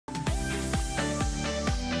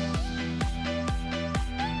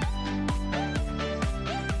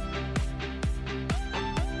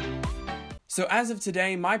So as of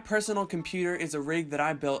today, my personal computer is a rig that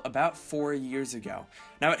I built about 4 years ago.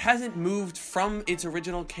 Now it hasn't moved from its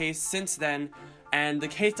original case since then, and the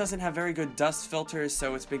case doesn't have very good dust filters,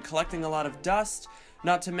 so it's been collecting a lot of dust.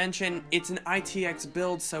 Not to mention, it's an ITX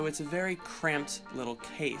build, so it's a very cramped little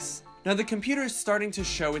case. Now the computer is starting to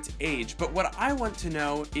show its age, but what I want to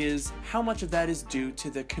know is how much of that is due to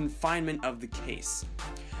the confinement of the case.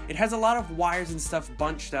 It has a lot of wires and stuff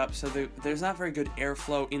bunched up, so there's not very good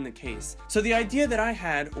airflow in the case. So the idea that I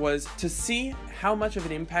had was to see how much of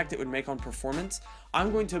an impact it would make on performance.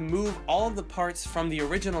 I'm going to move all of the parts from the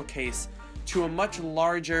original case to a much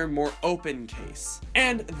larger, more open case.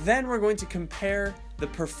 And then we're going to compare the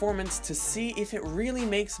performance to see if it really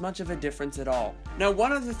makes much of a difference at all. Now,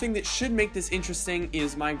 one other thing that should make this interesting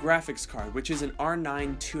is my graphics card, which is an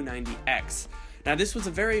R9 290X. Now, this was a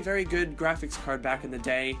very, very good graphics card back in the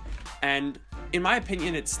day, and in my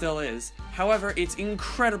opinion, it still is. However, it's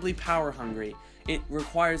incredibly power hungry. It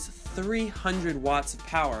requires 300 watts of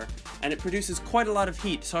power, and it produces quite a lot of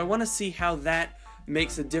heat, so I want to see how that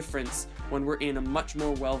makes a difference when we're in a much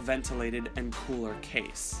more well-ventilated and cooler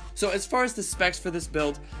case. So as far as the specs for this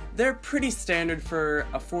build, they're pretty standard for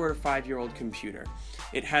a 4 or 5 year old computer.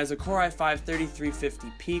 It has a Core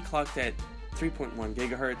i5-3350P clocked at 3.1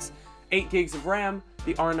 gigahertz, 8 gigs of RAM,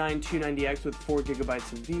 the R9 290X with 4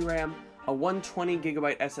 gigabytes of VRAM, a 120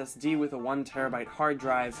 gigabyte SSD with a 1 terabyte hard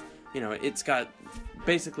drive. You know, it's got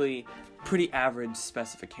basically pretty average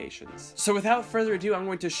specifications. So without further ado, I'm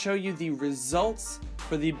going to show you the results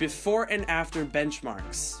for the before and after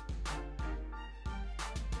benchmarks.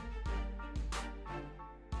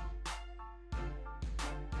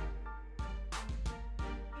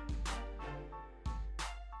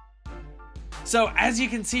 So as you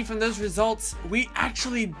can see from those results, we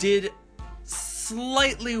actually did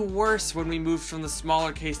slightly worse when we moved from the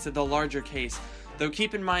smaller case to the larger case. Though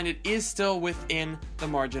keep in mind, it is still within the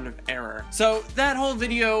margin of error. So that whole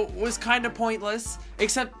video was kind of pointless,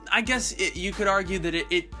 except I guess you could argue that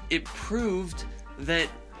it proved that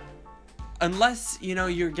unless, you know,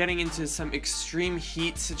 you're getting into some extreme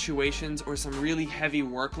heat situations or some really heavy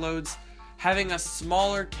workloads, having a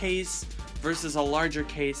smaller case versus a larger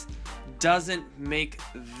case doesn't make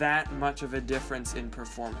that much of a difference in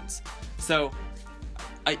performance. So,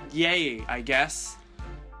 yay, I guess.